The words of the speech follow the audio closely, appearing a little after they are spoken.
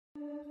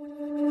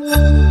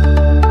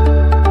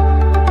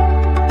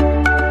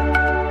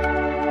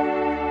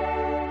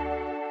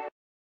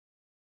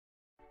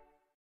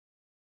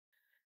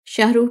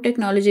Shahruh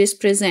Technologies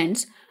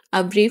presents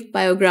a brief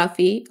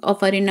biography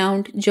of a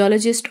renowned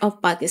geologist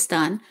of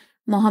Pakistan,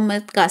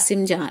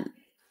 M.Qasim Jan.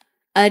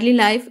 Early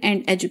life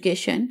and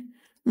education.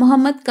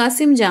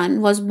 M.Qasim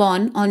Jan was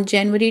born on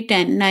January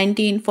 10,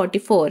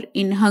 1944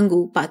 in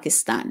Hangu,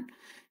 Pakistan.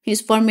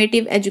 His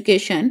formative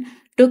education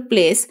took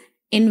place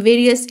in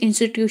various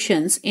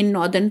institutions in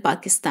northern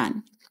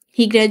Pakistan.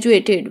 He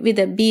graduated with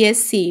a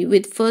BSc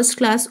with first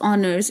class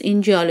honors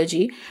in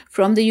geology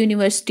from the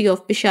University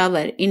of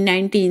Peshawar in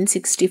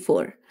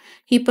 1964.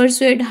 He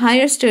pursued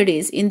higher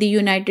studies in the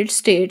United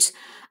States,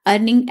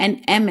 earning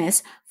an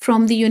MS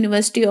from the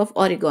University of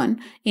Oregon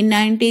in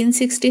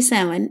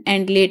 1967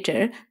 and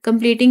later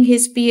completing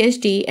his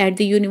PhD at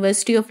the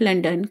University of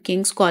London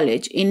King's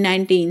College in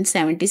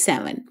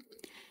 1977.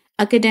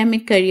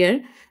 Academic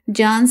career.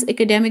 Jan's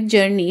academic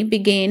journey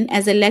began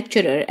as a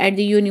lecturer at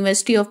the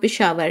University of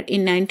Peshawar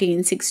in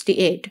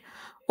 1968.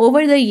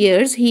 Over the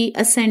years, he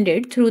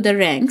ascended through the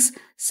ranks,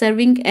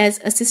 serving as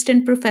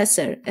assistant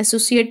professor,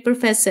 associate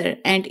professor,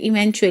 and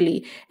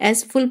eventually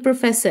as full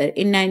professor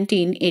in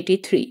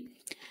 1983.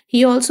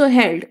 He also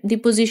held the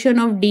position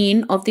of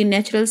Dean of the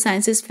Natural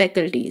Sciences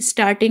faculty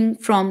starting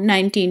from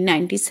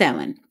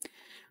 1997.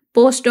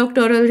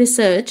 Postdoctoral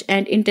research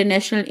and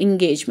international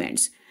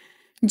engagements.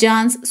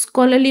 Jan's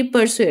scholarly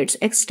pursuits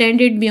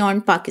extended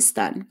beyond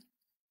Pakistan.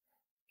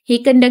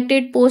 He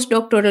conducted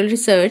postdoctoral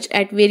research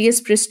at various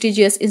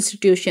prestigious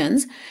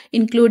institutions,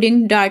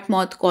 including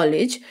Dartmouth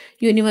College,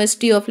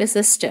 University of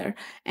Leicester,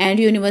 and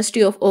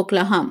University of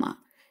Oklahoma.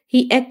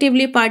 He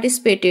actively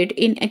participated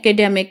in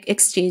academic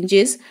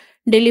exchanges,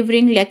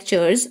 delivering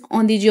lectures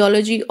on the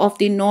geology of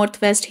the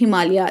Northwest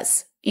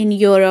Himalayas in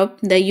Europe,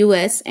 the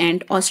US,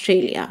 and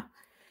Australia.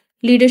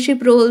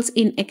 Leadership roles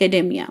in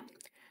academia.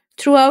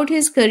 Throughout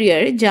his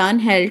career, Jan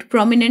held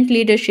prominent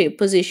leadership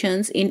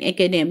positions in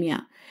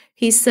academia.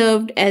 He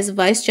served as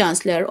Vice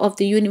Chancellor of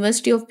the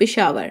University of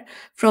Peshawar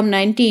from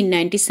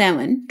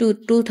 1997 to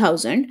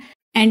 2000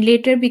 and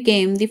later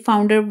became the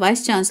founder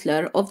Vice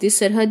Chancellor of the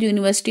Sarhad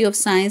University of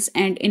Science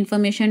and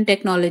Information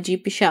Technology,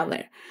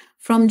 Peshawar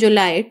from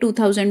July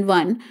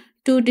 2001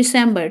 to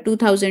December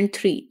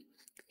 2003.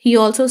 He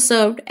also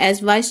served as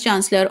Vice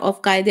Chancellor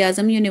of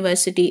Quaid-e-Azam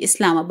University,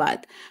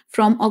 Islamabad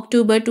from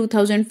October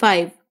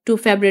 2005 to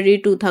February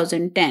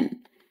 2010.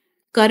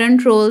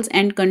 Current roles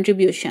and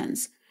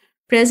contributions.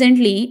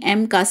 Presently,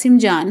 M.Qasim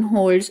Jan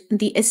holds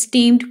the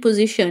esteemed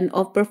position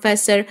of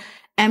Professor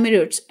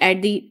Emeritus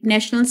at the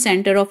National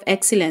Center of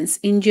Excellence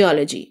in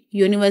Geology,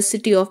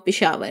 University of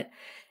Peshawar.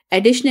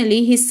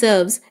 Additionally, he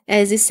serves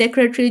as the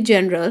Secretary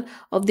General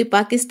of the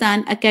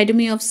Pakistan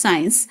Academy of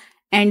Science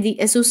and the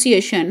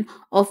Association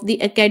of the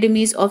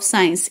Academies of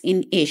Science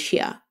in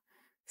Asia.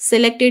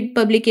 Selected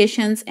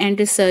publications and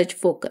research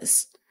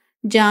focus.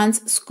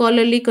 Jan's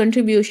scholarly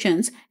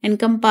contributions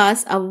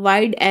encompass a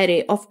wide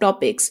array of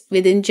topics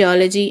within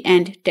geology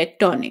and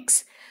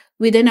tectonics,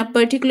 with a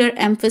particular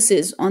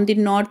emphasis on the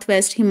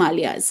Northwest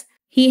Himalayas.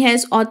 He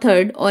has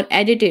authored or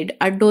edited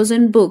a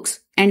dozen books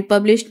and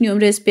published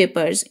numerous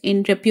papers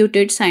in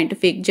reputed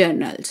scientific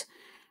journals.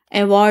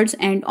 Awards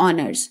and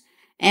honors.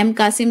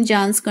 M.Qasim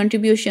Jan's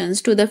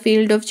contributions to the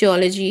field of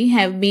geology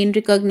have been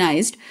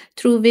recognized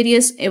through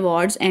various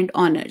awards and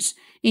honors,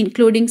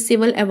 including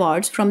civil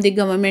awards from the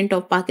Government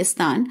of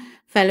Pakistan,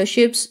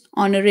 fellowships,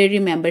 honorary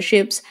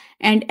memberships,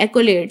 and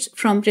accolades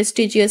from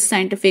prestigious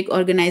scientific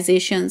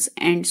organizations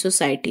and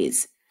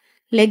societies.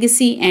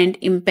 Legacy and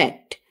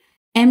impact.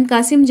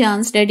 M.Qasim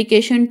Jan's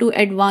dedication to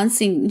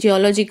advancing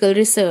geological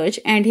research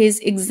and his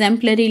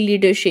exemplary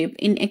leadership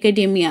in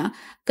academia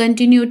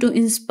continue to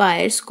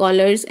inspire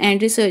scholars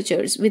and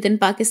researchers within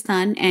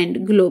Pakistan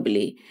and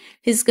globally.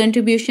 His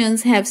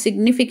contributions have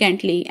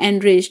significantly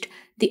enriched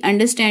the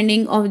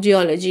understanding of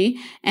geology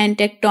and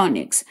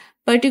tectonics,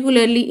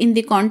 particularly in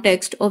the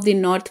context of the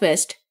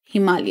Northwest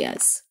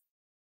Himalayas.